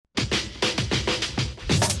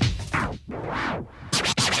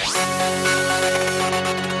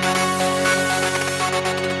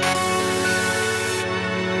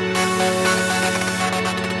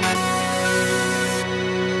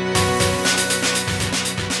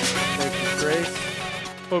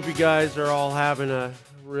Hope you guys are all having a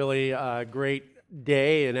really great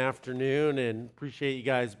day and afternoon, and appreciate you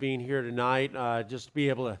guys being here tonight. Just to be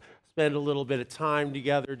able to spend a little bit of time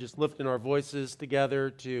together, just lifting our voices together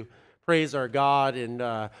to praise our God and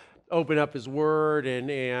open up His Word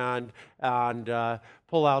and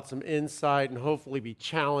pull out some insight and hopefully be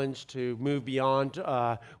challenged to move beyond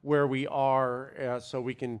where we are, so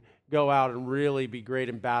we can go out and really be great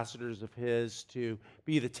ambassadors of His, to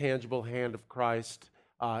be the tangible hand of Christ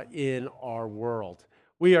in our world.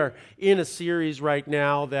 We are in a series right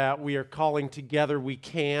now that we are calling Together We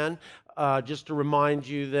Can. Just to remind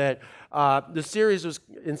you that the series was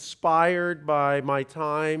inspired by my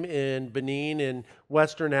time in Benin in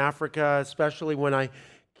Western Africa, especially when I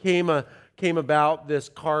came about this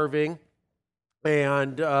carving.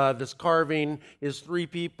 And this carving is three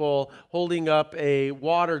people holding up a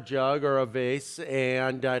water jug or a vase,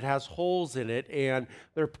 and it has holes in it, and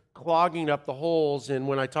they're clogging up the holes. And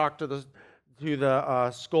when I talked to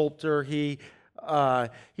the sculptor, he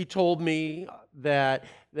told me that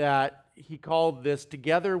he called this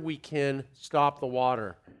 "Together We Can Stop the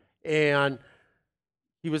Water," and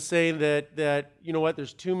he was saying that you know what,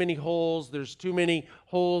 there's too many holes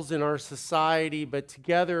in our society, but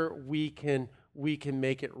together we can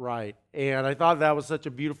make it right. And I thought that was such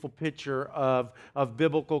a beautiful picture of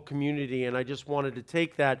biblical community, and I just wanted to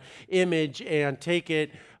take that image and take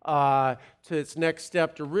it to its next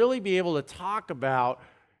step, to really be able to talk about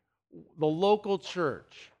the local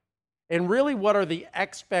church and really what are the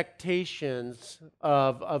expectations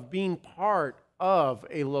of being part of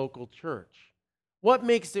a local church. What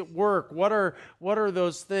makes it work? What are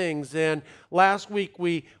those things? And last week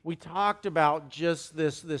we talked about just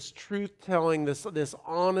this truth telling, this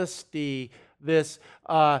honesty, this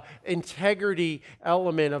integrity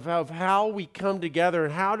element of how we come together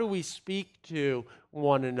and how do we speak to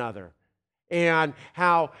one another, and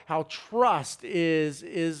how trust is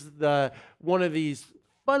the one of these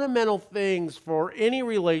fundamental things for any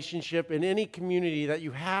relationship in any community, that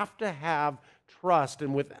you have to have trust,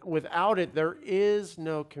 and without it, there is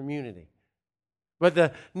no community. But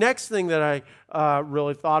the next thing that I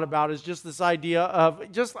really thought about is just this idea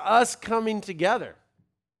of just us coming together,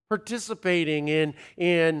 participating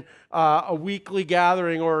in a weekly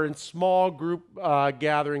gathering, or in small group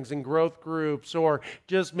gatherings and growth groups, or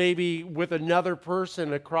just maybe with another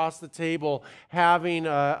person across the table having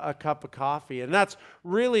a cup of coffee. And that's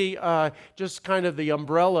really just kind of the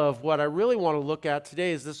umbrella of what I really want to look at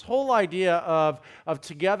today, is this whole idea of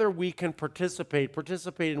together we can participate.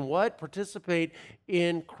 Participate in what? Participate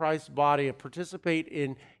in Christ's body, and participate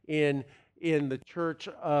in the church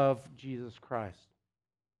of Jesus Christ.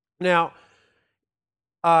 Now,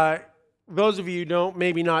 those of you who don't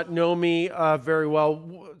maybe not know me very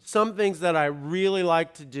well, some things that I really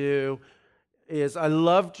like to do is I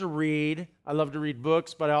love to read. I love to read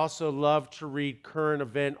books, but I also love to read current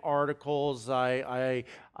event articles. I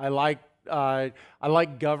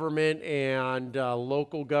like government and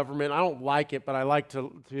local government. I don't like it, but I like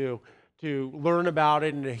to learn about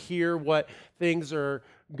it and to hear what things are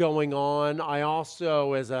going on. I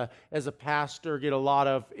also, as a pastor, get a lot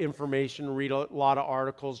of information, read a lot of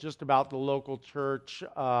articles just about the local church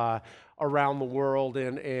around the world,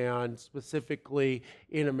 and specifically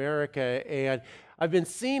in America. And I've been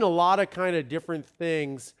seeing a lot of kind of different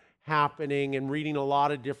things happening and reading a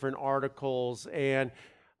lot of different articles, and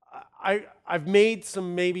I've made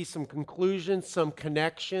some conclusions, some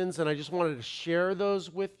connections, and I just wanted to share those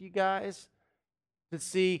with you guys to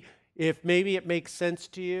see if maybe it makes sense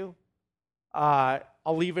to you. I'll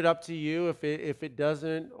leave it up to you if it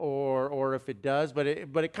doesn't, or if it does, but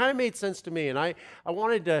it kind of made sense to me, and I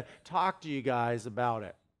wanted to talk to you guys about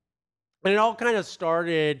it. And it all kind of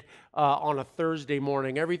started on a Thursday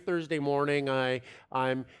morning. Every Thursday morning, I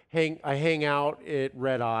hang out at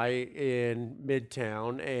Red Eye in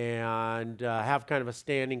Midtown, and have kind of a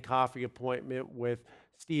standing coffee appointment with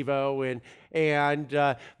Steve-O, and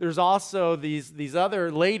there's also these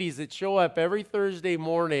other ladies that show up every Thursday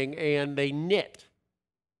morning, and they knit.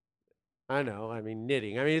 I know,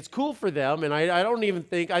 knitting. It's cool for them, and I don't even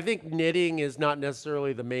think, I think knitting is not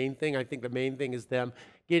necessarily the main thing. I think the main thing is them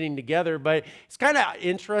getting together, but it's kind of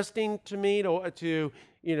interesting to me to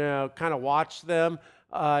kind of watch them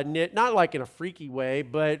knit, not like in a freaky way,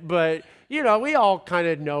 but we all kind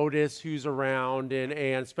of notice who's around, and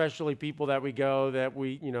especially people that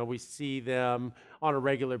we see them on a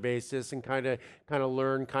regular basis, and kind of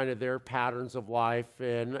learn kind of their patterns of life,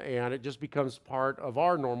 and it just becomes part of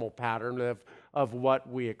our normal pattern of what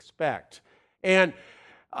we expect. And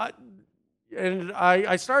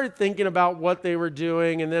I started thinking about what they were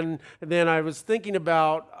doing, and then I was thinking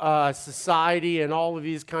about society and all of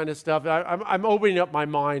these kind of stuff. I'm opening up my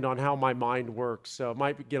mind on how my mind works, so it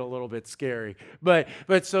might get a little bit scary. But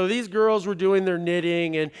so these girls were doing their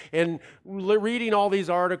knitting and reading all these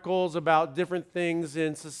articles about different things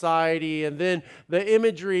in society, and then the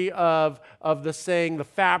imagery of the saying "the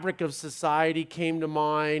fabric of society" came to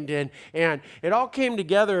mind, and it all came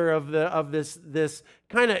together of this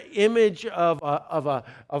kind of image of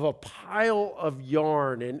a pile of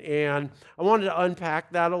yarn. And I wanted to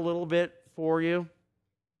unpack that a little bit for you.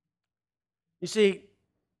 You see,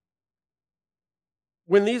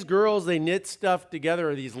 when these girls, they knit stuff together,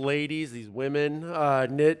 or these ladies, these women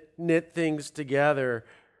knit things together,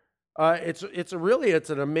 it's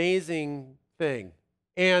an amazing thing.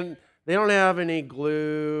 And they don't have any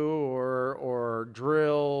glue or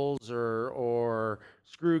drills or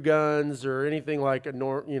screw guns or anything like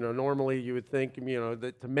normally you would think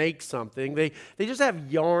that to make something. They just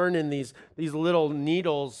have yarn and these little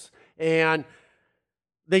needles, and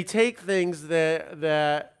they take things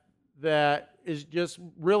that is just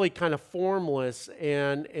really kind of formless,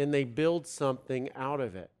 and they build something out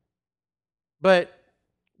of it. But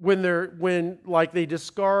when like they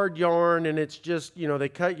discard yarn and it's just, they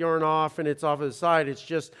cut yarn off and it's off to the side, it's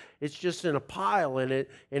just in a pile, and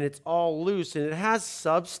it's all loose and it has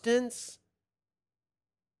substance,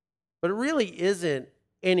 but it really isn't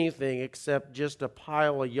anything except just a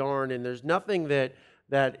pile of yarn, and there's nothing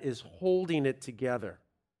that is holding it together.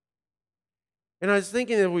 And I was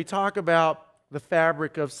thinking that we talk about the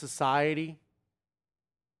fabric of society,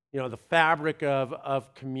 the fabric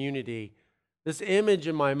of community. This image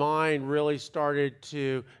in my mind really started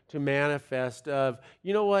to manifest of,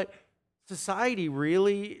 what? Society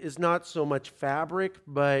really is not so much fabric,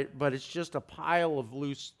 but it's just a pile of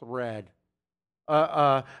loose thread,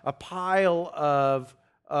 a pile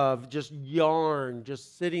of just yarn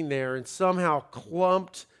just sitting there and somehow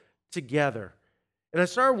clumped together. And I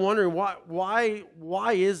started wondering why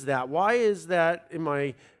is that? Why is that in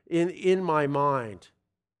my mind?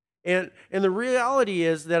 And the reality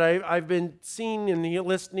is that I've been seeing and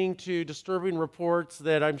listening to disturbing reports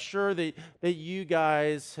that I'm sure that you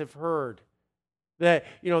guys have heard. That,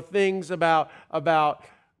 things about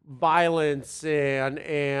violence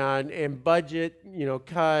and budget,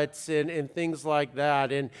 cuts and things like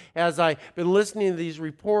that. And as I've been listening to these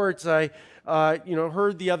reports, I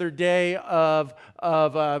heard the other day of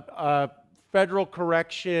a federal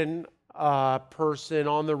correction person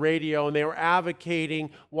on the radio, and they were advocating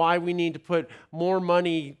why we need to put more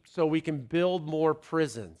money so we can build more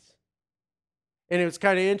prisons. And it was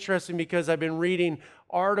kind of interesting because I've been reading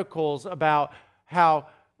articles about how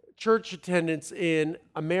church attendance in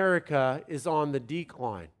America is on the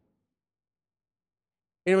decline.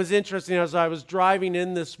 And it was interesting, as I was driving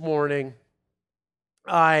in this morning,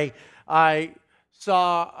 I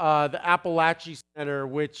saw the Appalachia Center,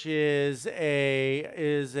 which is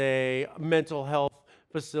a mental health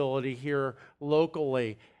facility here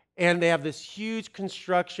locally, and they have this huge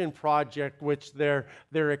construction project which they're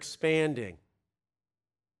expanding.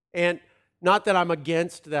 And not that I'm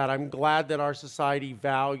against that. I'm glad that our society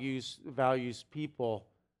values people,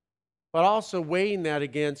 but also weighing that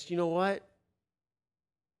against,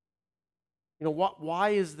 why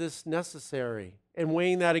is this necessary? And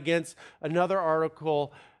weighing that against another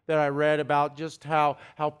article that I read about just how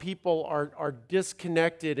people are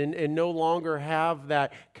disconnected and no longer have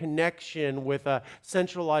that connection with a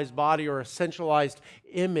centralized body or a centralized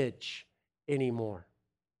image anymore.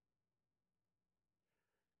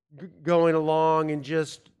 Going along and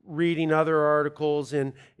just reading other articles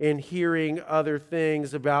and hearing other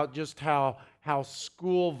things about just how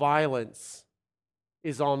school violence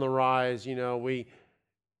is on the rise. We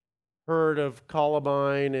heard of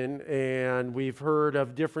Columbine and we've heard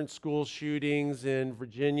of different school shootings in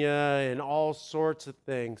Virginia and all sorts of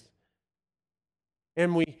things.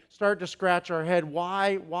 And we start to scratch our head,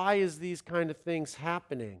 why is these kind of things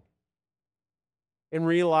happening? And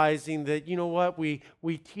realizing that,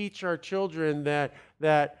 we teach our children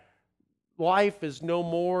that life is no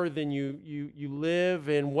more than you live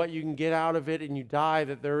and what you can get out of it and you die,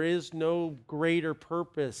 that there is no greater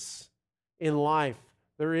purpose in life.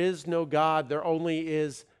 There is no God, there only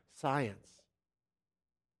is science.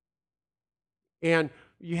 And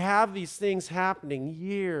you have these things happening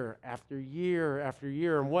year after year after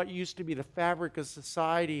year, and what used to be the fabric of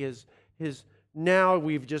society is now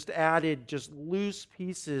we've just added just loose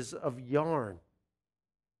pieces of yarn.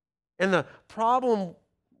 And the problem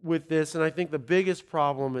with this, and I think the biggest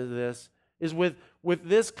problem is this, is with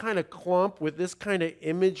this kind of clump, with this kind of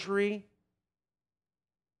imagery,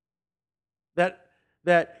 that,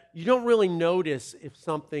 that you don't really notice if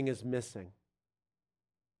something is missing.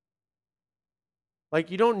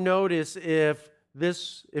 Like you don't notice if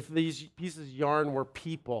these pieces of yarn were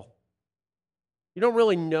people. You don't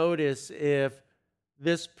really notice if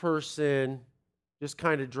this person just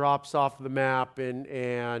kind of drops off the map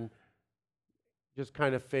and just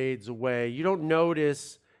kind of fades away. You don't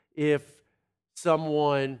notice if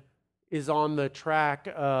someone is on the track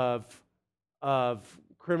of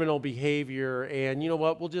criminal behavior and you know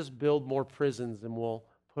what, we'll just build more prisons and we'll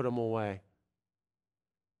put them away.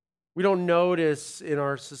 We don't notice in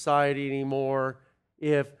our society anymore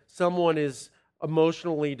if someone is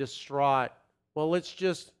emotionally distraught. Well, let's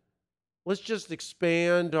just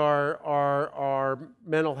expand our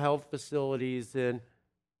mental health facilities and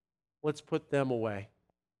let's put them away.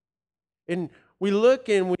 And we look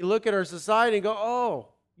at our society and go, oh,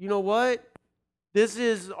 you know what? This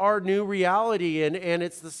is our new reality, and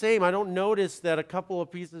it's the same. I don't notice that a couple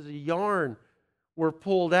of pieces of yarn were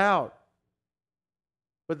pulled out.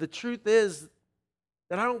 But the truth is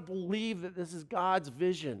that I don't believe that this is God's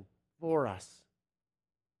vision for us.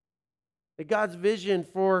 That God's vision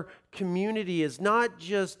for community is not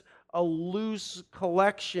just a loose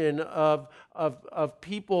collection of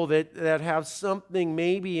people that have something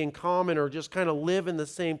maybe in common or just kind of live in the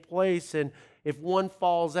same place. And if one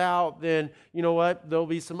falls out, then you know what? There'll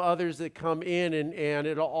be some others that come in and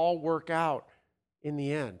it'll all work out in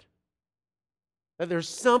the end. That there's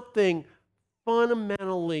something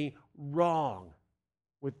fundamentally wrong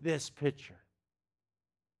with this picture.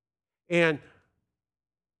 And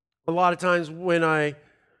a lot of times when I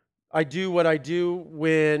do what I do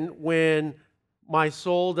when my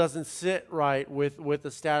soul doesn't sit right with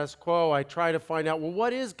the status quo, I try to find out, well,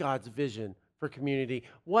 what is God's vision for community?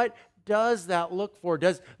 What does that look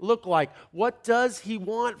like? What does he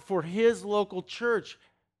want for his local church?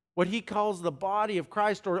 What he calls the body of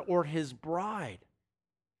Christ or his bride.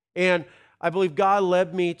 And I believe God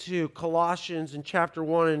led me to Colossians in chapter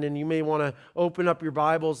 1, and you may want to open up your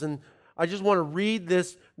Bibles, and I just want to read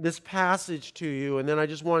this passage to you, and then I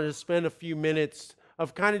just wanted to spend a few minutes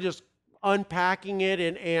of kind of just unpacking it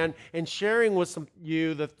and sharing with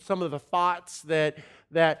some of the thoughts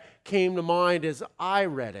that came to mind as I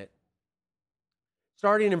read it.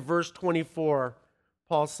 Starting in verse 24,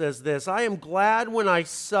 Paul says this, I am glad when I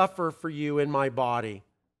suffer for you in my body,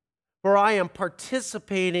 for I am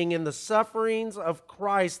participating in the sufferings of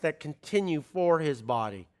Christ that continue for his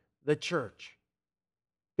body, the church.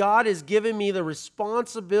 God has given me the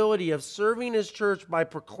responsibility of serving his church by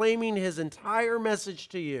proclaiming his entire message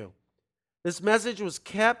to you. This message was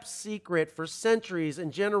kept secret for centuries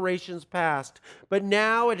and generations past, but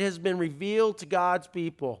now it has been revealed to God's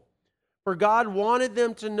people. For God wanted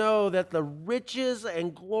them to know that the riches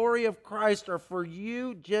and glory of Christ are for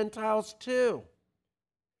you Gentiles too.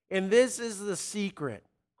 And this is the secret.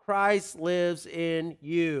 Christ lives in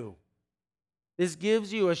you. This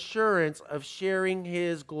gives you assurance of sharing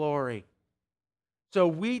his glory. So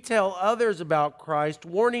we tell others about Christ,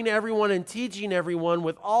 warning everyone and teaching everyone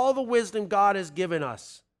with all the wisdom God has given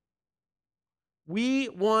us. We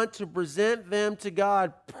want to present them to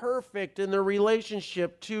God perfect in their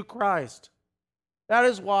relationship to Christ. That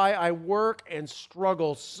is why I work and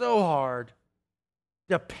struggle so hard,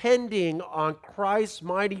 depending on Christ's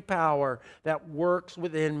mighty power that works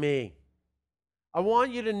within me. I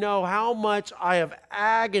want you to know how much I have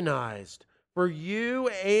agonized for you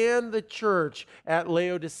and the church at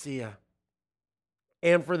Laodicea,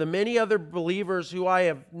 and for the many other believers who I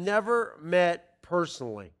have never met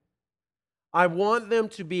personally. I want them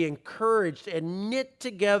to be encouraged and knit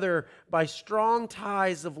together by strong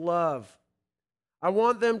ties of love. I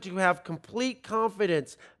want them to have complete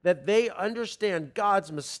confidence that they understand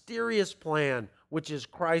God's mysterious plan, which is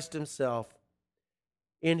Christ himself.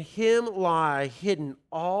 In him lie hidden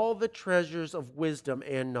all the treasures of wisdom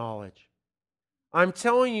and knowledge. I'm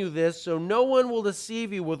telling you this so no one will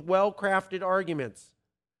deceive you with well-crafted arguments.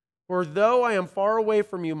 For though I am far away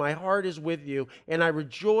from you, my heart is with you, and I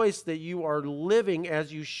rejoice that you are living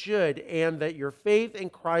as you should, and that your faith in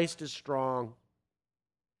Christ is strong.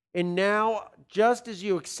 And now, just as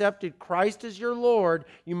you accepted Christ as your Lord,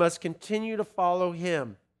 you must continue to follow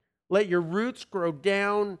him. Let your roots grow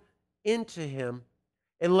down into him,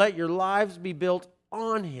 and let your lives be built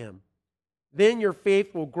on him. Then your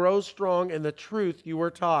faith will grow strong in the truth you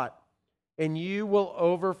were taught, and you will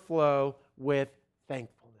overflow with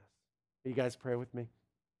thankfulness. Will you guys pray with me?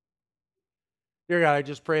 Dear God, I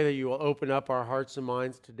just pray that you will open up our hearts and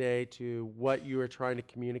minds today to what you are trying to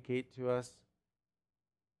communicate to us.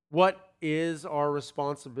 What is our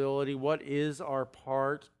responsibility? What is our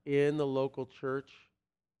part in the local church?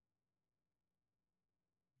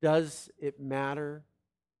 Does it matter?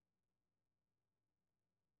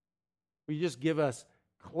 Will you just give us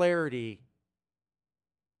clarity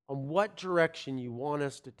on what direction you want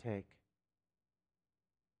us to take?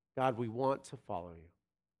 God, we want to follow you.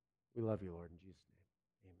 We love you, Lord, in Jesus'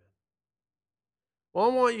 name. Amen. Well,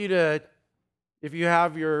 I want you to, if you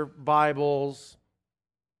have your Bibles,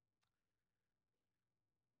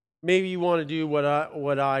 maybe you want to do what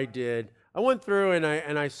I did. I went through and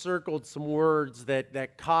I circled some words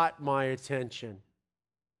that caught my attention.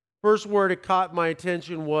 First word that caught my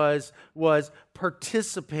attention was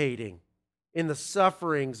participating in the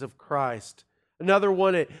sufferings of Christ. Another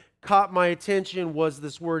one that caught my attention was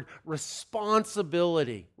this word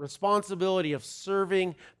responsibility. Responsibility of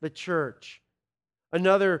serving the church.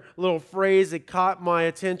 Another little phrase that caught my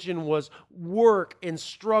attention was work and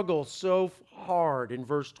struggle so hard in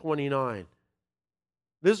verse 29.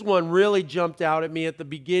 This one really jumped out at me at the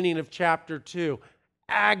beginning of chapter 2.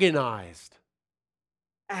 Agonized.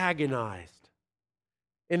 Agonized.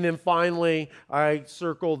 And then finally, I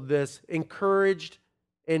circled this, encouraged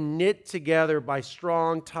and knit together by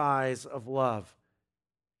strong ties of love.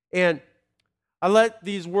 And I let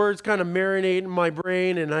these words kind of marinate in my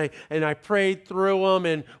brain, and I prayed through them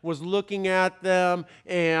and was looking at them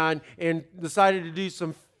and decided to do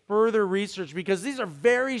some further research because these are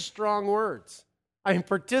very strong words. I am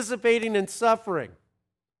participating in suffering.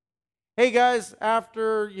 Hey guys,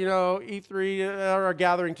 after E3 our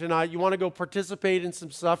gathering tonight, you want to go participate in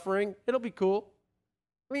some suffering? It'll be cool.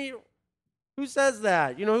 I mean, who says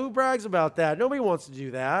that? Who brags about that? Nobody wants to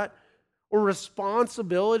do that. Or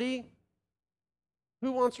responsibility.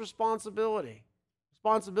 Who wants responsibility?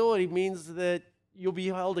 Responsibility means that you'll be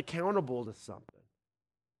held accountable to something.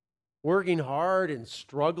 Working hard and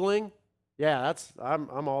struggling, yeah,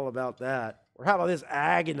 I'm all about that. Or how about this?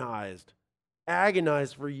 Agonized.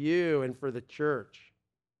 Agonized for you and for the church.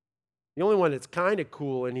 The only one that's kind of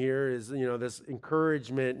cool in here is, this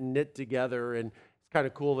encouragement and knit together, and it's kind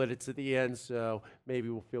of cool that it's at the end, so maybe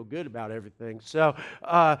we'll feel good about everything. So,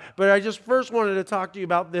 but I just first wanted to talk to you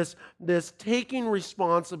about this taking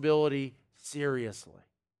responsibility seriously.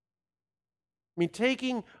 I mean,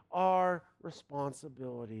 taking our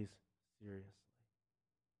responsibilities seriously.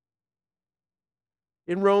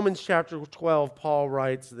 In Romans chapter 12, Paul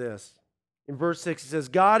writes this. In verse 6, he says,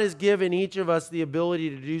 God has given each of us the ability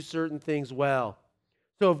to do certain things well.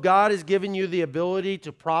 So if God has given you the ability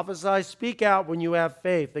to prophesy, speak out when you have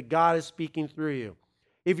faith that God is speaking through you.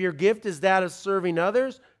 If your gift is that of serving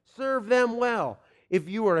others, serve them well. If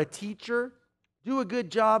you are a teacher, do a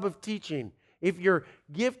good job of teaching. If your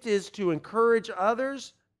gift is to encourage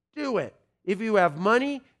others, do it. If you have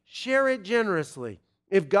money, share it generously.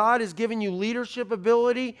 If God has given you leadership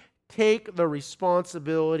ability, take the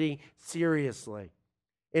responsibility seriously.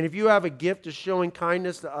 And if you have a gift of showing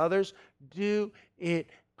kindness to others, do it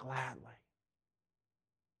gladly.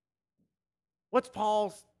 What's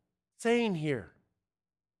Paul saying here?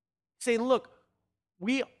 He's saying, look,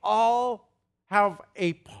 we all have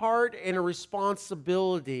a part and a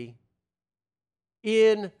responsibility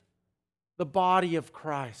in the body of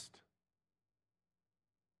Christ.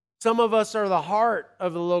 Some of us are the heart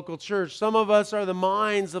of the local church. Some of us are the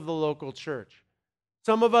minds of the local church.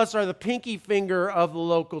 Some of us are the pinky finger of the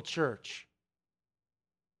local church.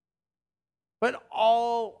 But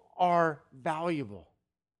all are valuable.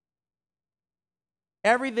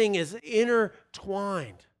 Everything is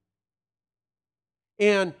intertwined.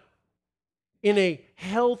 And in a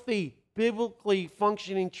healthy, biblically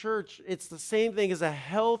functioning church, it's the same thing as a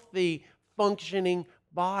healthy, functioning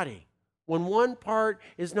body. When one part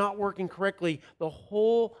is not working correctly, the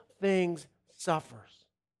whole thing suffers.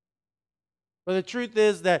 But the truth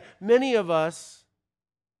is that many of us,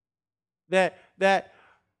 that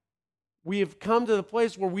we have come to the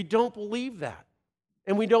place where we don't believe that.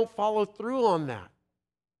 And we don't follow through on that.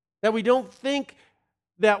 That we don't think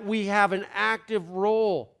that we have an active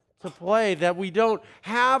role to play, that we don't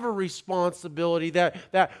have a responsibility,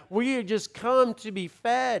 that we just come to be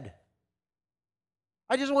fed.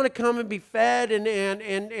 I just want to come and be fed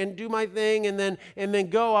and do my thing and then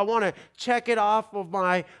go. I want to check it off of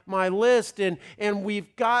my list. And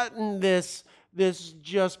we've gotten this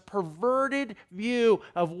just perverted view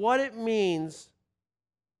of what it means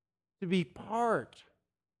to be part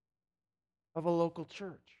of a local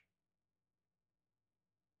church.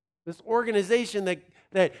 This organization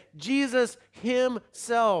that Jesus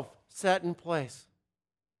himself set in place.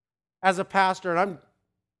 As a pastor, and I'm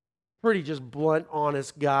pretty just blunt,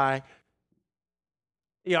 honest guy,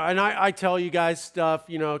 Yeah, and I tell you guys stuff,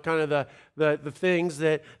 kind of the things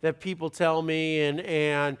that people tell me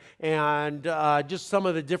and just some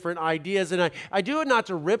of the different ideas. And I do it not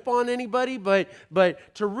to rip on anybody,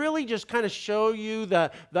 but to really just kind of show you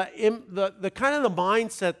the kind of the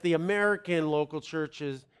mindset the American local church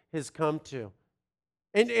has come to.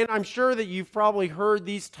 And I'm sure that you've probably heard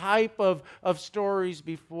these type of stories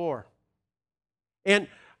before. And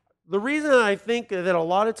the reason I think that a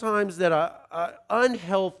lot of times that a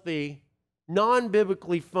unhealthy,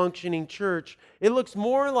 non-biblically functioning church, it looks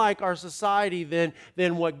more like our society than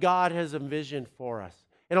what God has envisioned for us.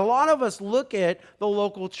 And a lot of us look at the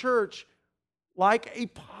local church like a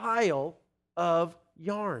pile of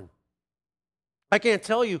yarn. I can't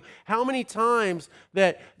tell you how many times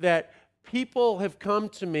that people have come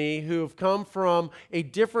to me who have come from a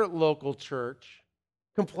different local church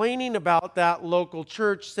complaining about that local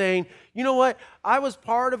church, saying, you know what, I was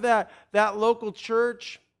part of that local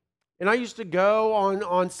church, and I used to go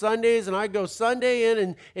on Sundays, and I go Sunday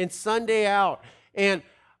in and Sunday out. And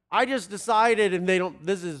I just decided, and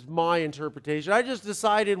this is my interpretation, I just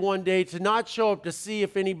decided one day to not show up to see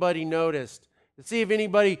if anybody noticed, to see if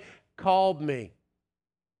anybody called me.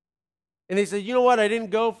 And they said, you know what, I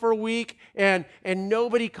didn't go for a week, and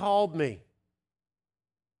nobody called me.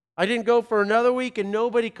 I didn't go for another week and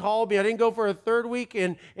nobody called me. I didn't go for a third week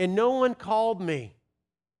and no one called me.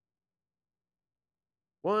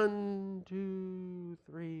 1, 2,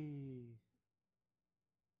 3.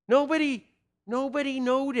 Nobody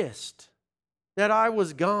noticed that I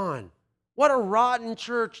was gone. What a rotten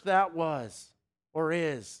church that was or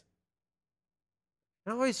is.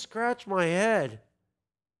 I always scratch my head.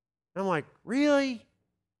 I'm like, really?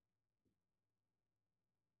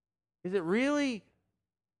 Is it really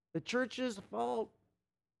the church's fault?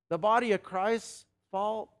 The body of Christ's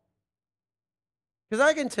fault? Because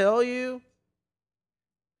I can tell you,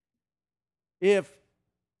 if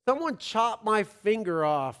someone chopped my finger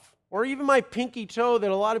off, or even my pinky toe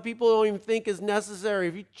that a lot of people don't even think is necessary,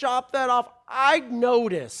 if you chop that off, I'd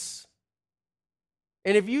notice.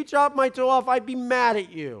 And if you chop my toe off, I'd be mad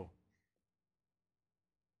at you.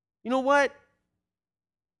 You know what?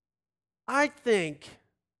 I think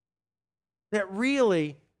that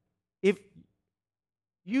really, if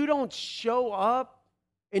you don't show up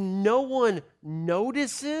and no one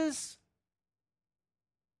notices,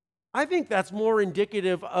 I think that's more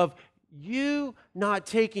indicative of you not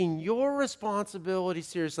taking your responsibility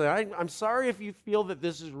seriously. I'm sorry if you feel that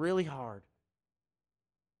this is really hard,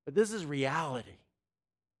 but this is reality.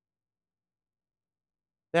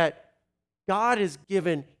 That God has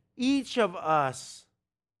given each of us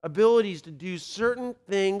abilities to do certain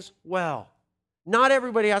things well. Not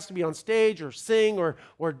everybody has to be on stage or sing or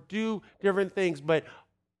do different things, but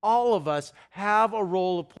all of us have a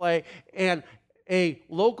role to play, and a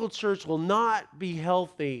local church will not be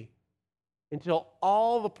healthy until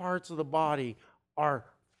all the parts of the body are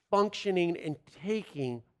functioning and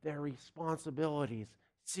taking their responsibilities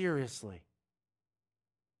seriously.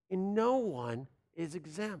 And no one is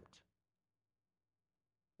exempt.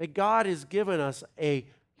 That God has given us a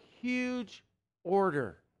huge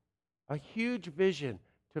order, a huge vision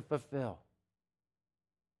to fulfill.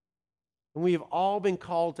 And we have all been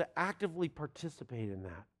called to actively participate in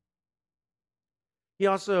that. He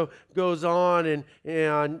also goes on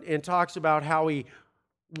and talks about how he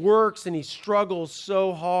works and he struggles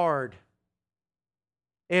so hard.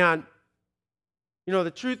 And, the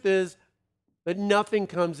truth is that nothing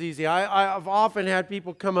comes easy. I've often had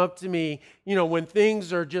people come up to me, when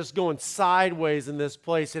things are just going sideways in this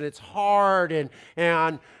place and it's hard and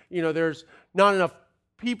there's not enough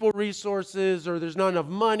people resources, or there's not enough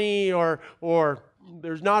money, or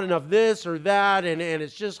there's not enough this or that, and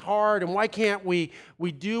it's just hard, and why can't we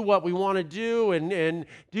do what we want to do and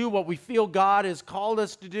do what we feel God has called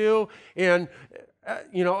us to do? And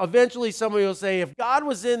eventually somebody will say, if God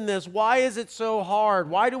was in this, why is it so hard?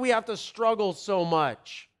 Why do we have to struggle so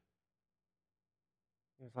much?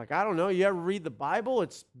 It's like, I don't know, you ever read the Bible?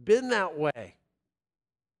 It's been that way. I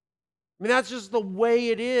mean, that's just the way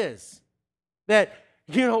it is. That,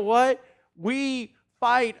 you know what? We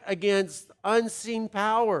fight against unseen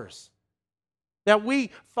powers. That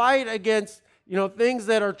we fight against, things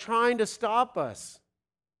that are trying to stop us.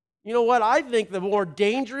 You know what? I think the more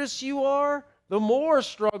dangerous you are, the more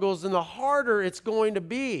struggles and the harder it's going to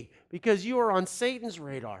be, because you are on Satan's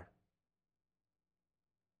radar.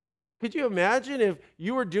 Could you imagine if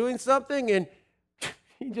you were doing something and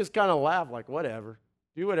he just kind of laughed like, whatever,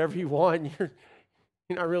 do whatever you want, you're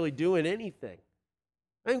not really doing anything?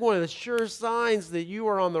 I think one of the sure signs that you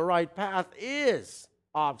are on the right path is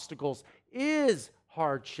obstacles, is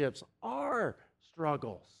hardships, are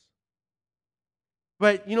struggles.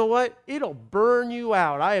 But you know what? It'll burn you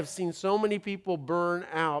out. I have seen so many people burn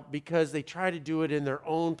out because they try to do it in their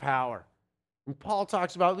own power. And Paul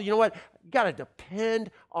talks about, you know what? You got to depend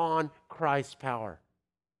on Christ's power.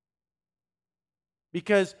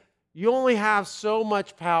 Because you only have so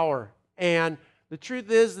much power. And the truth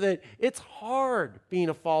is that it's hard being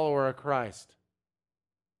a follower of Christ.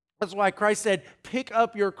 That's why Christ said, pick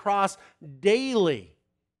up your cross daily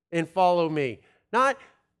and follow me. Not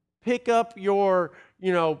pick up your,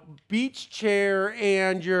 beach chair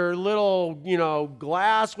and your little,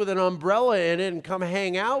 glass with an umbrella in it and come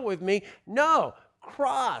hang out with me. No,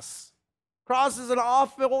 cross. Cross is an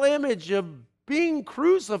awful image of being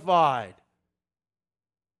crucified.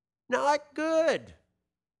 Not good.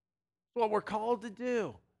 What we're called to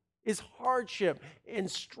do is hardship and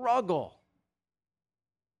struggle.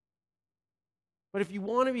 But if you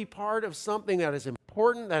want to be part of something that is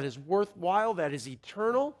important, that is worthwhile, that is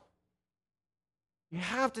eternal, you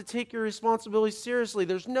have to take your responsibility seriously.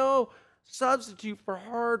 There's no substitute for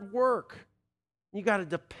hard work. You got to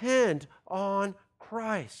depend on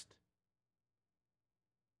Christ.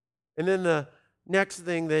 And then the next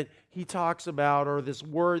thing that he talks about, or this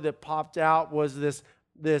word that popped out, was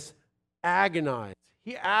this agonize.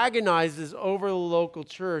 He agonizes over the local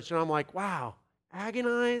church. And I'm like, wow,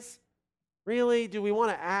 agonize? Really? Do we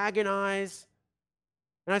want to agonize?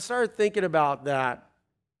 And I started thinking about that.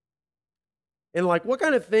 And like, what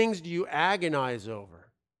kind of things do you agonize over?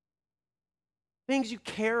 Things you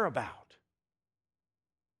care about.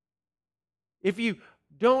 If you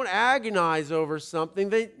don't agonize over something,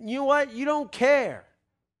 then you know what? You don't care.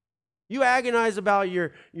 You agonize about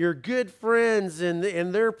your good friends and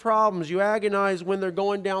their problems. You agonize when they're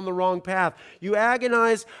going down the wrong path. You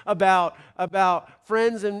agonize about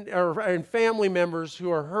friends and family members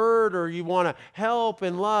who are hurt, or you want to help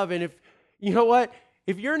and love. And if you know what?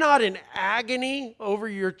 If you're not in agony over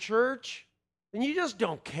your church, then you just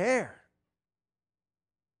don't care.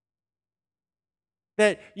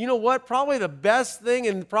 That, you know what, probably the best thing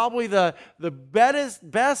and probably the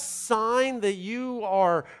best sign that you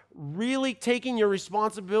are really taking your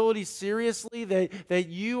responsibility seriously, that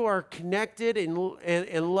you are connected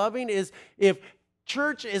and loving, is if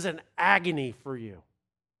church is an agony for you.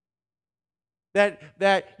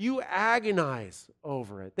 That you agonize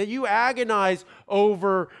over it, that you agonize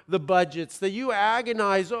over the budgets, that you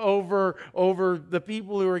agonize over the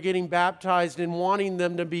people who are getting baptized and wanting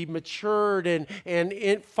them to be matured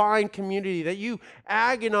and find community, that you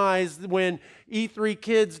agonize when E3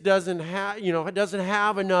 Kids doesn't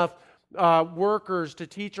have enough workers to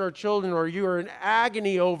teach our children, or you are in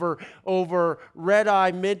agony over Red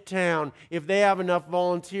Eye Midtown, if they have enough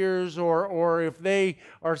volunteers, or if they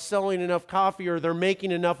are selling enough coffee, or they're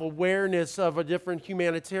making enough awareness of a different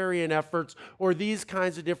humanitarian efforts, or these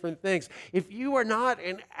kinds of different things. If you are not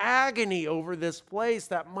in agony over this place,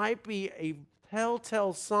 that might be a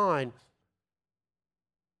telltale sign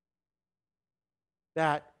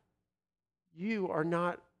that you are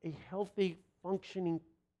not a healthy, functioning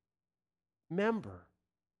member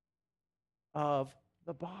of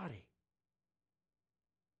the body.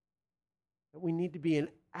 That we need to be in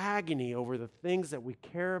agony over the things that we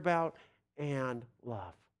care about and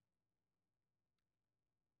love.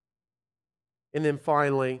 And then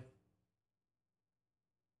finally,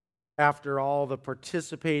 after all the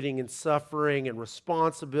participating and suffering and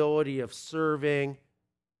responsibility of serving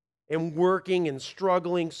and working and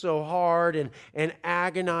struggling so hard and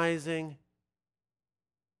agonizing,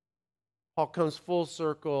 Paul comes full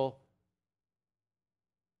circle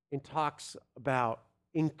and talks about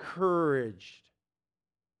encouraged,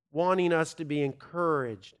 wanting us to be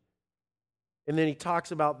encouraged. And then he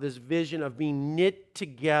talks about this vision of being knit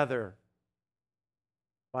together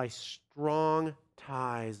by strong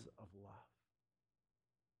ties of love.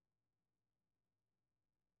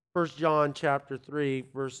 1 John chapter 3,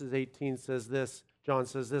 verses 18 says this. John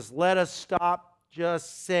says this, "Let us stop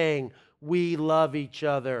just saying we love each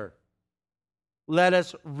other. Let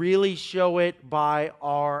us really show it by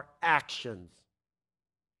our actions."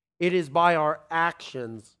 It is by our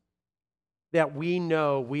actions that we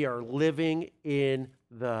know we are living in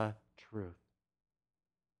the truth.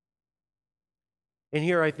 And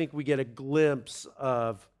here I think we get a glimpse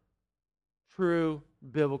of true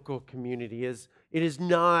biblical community. It is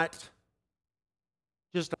not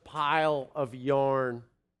just a pile of yarn.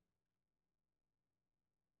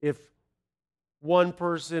 If one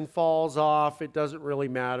person falls off, it doesn't really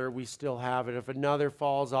matter. We still have it. If another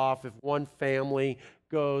falls off, if one family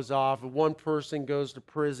goes off, if one person goes to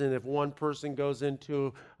prison, if one person goes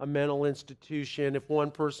into a mental institution, if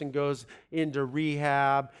one person goes into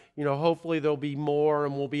rehab, hopefully there'll be more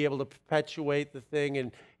and we'll be able to perpetuate the thing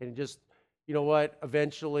and just,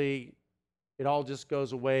 eventually it all just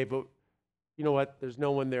goes away. But you know what? There's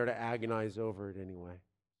no one there to agonize over it anyway.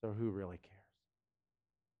 So who really cares?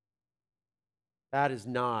 That is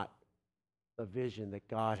not the vision that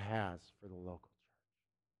God has for the local church.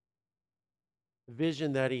 The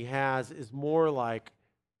vision that he has is more like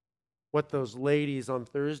what those ladies on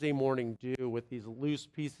Thursday morning do with these loose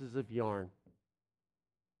pieces of yarn.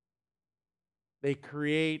 They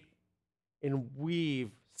create and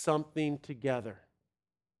weave something together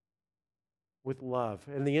with love.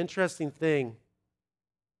 And the interesting thing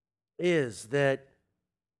is that,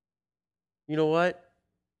 you know what?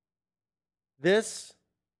 This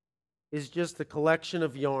is just a collection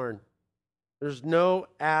of yarn. There's no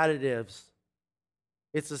additives.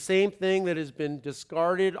 It's the same thing that has been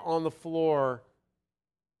discarded on the floor,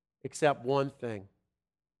 except one thing: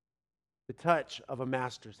 the touch of a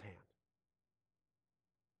master's hand.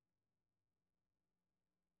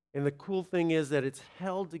 And the cool thing is that it's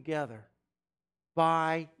held together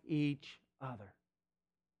by each other.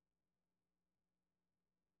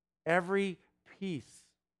 Every piece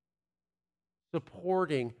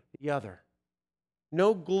supporting the other.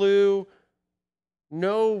 No glue,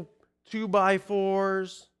 no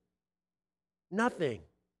 2x4s, nothing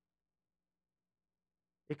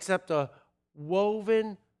except a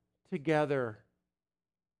woven together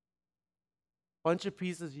bunch of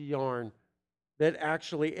pieces of yarn that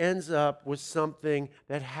actually ends up with something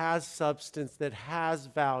that has substance, that has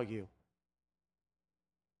value,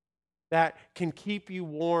 that can keep you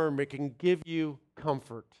warm, it can give you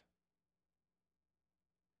comfort.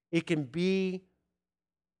 It can be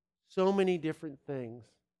so many different things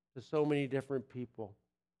to so many different people,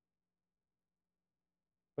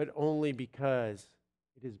 but only because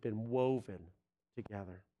it has been woven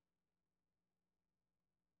together.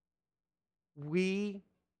 We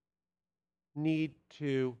need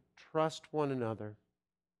to trust one another.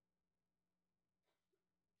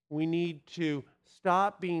 We need to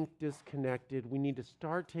stop being disconnected. We need to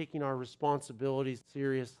start taking our responsibilities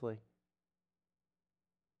seriously.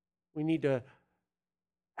 We need to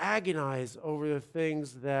agonize over the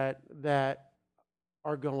things that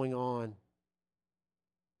are going on.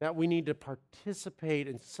 That we need to participate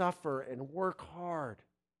and suffer and work hard.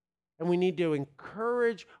 And we need to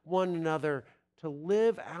encourage one another to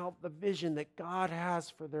live out the vision that God has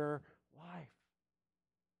for their life.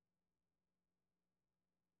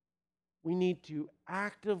 We need to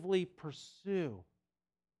actively pursue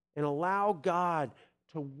and allow God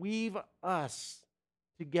to weave us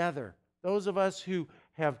together. Those of us who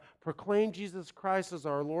have proclaimed Jesus Christ as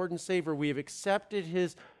our Lord and Savior, we have accepted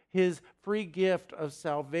His free gift of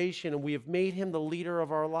salvation, and we have made Him the leader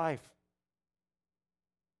of our life.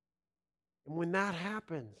 And when that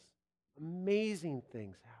happens, amazing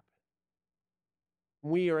things happen.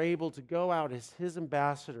 We are able to go out as His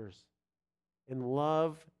ambassadors and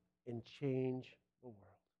love and change the world.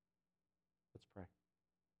 Let's pray.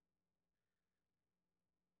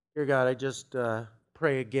 Dear God, I just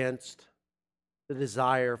pray against the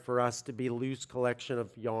desire for us to be a loose collection of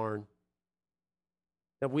yarn,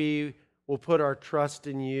 that we will put our trust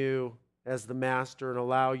in You as the master and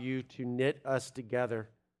allow You to knit us together,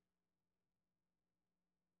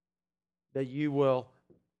 that You will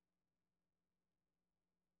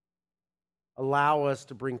allow us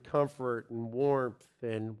to bring comfort and warmth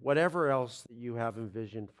and whatever else that You have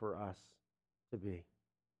envisioned for us to be.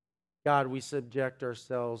 God, we subject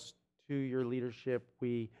ourselves to Your leadership.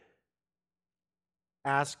 We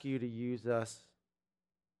ask You to use us.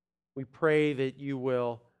 We pray that You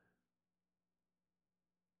will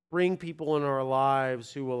bring people in our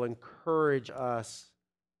lives who will encourage us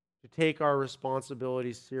to take our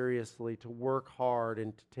responsibilities seriously, to work hard,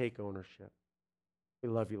 and to take ownership. We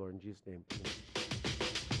love You, Lord, in Jesus' name. Amen.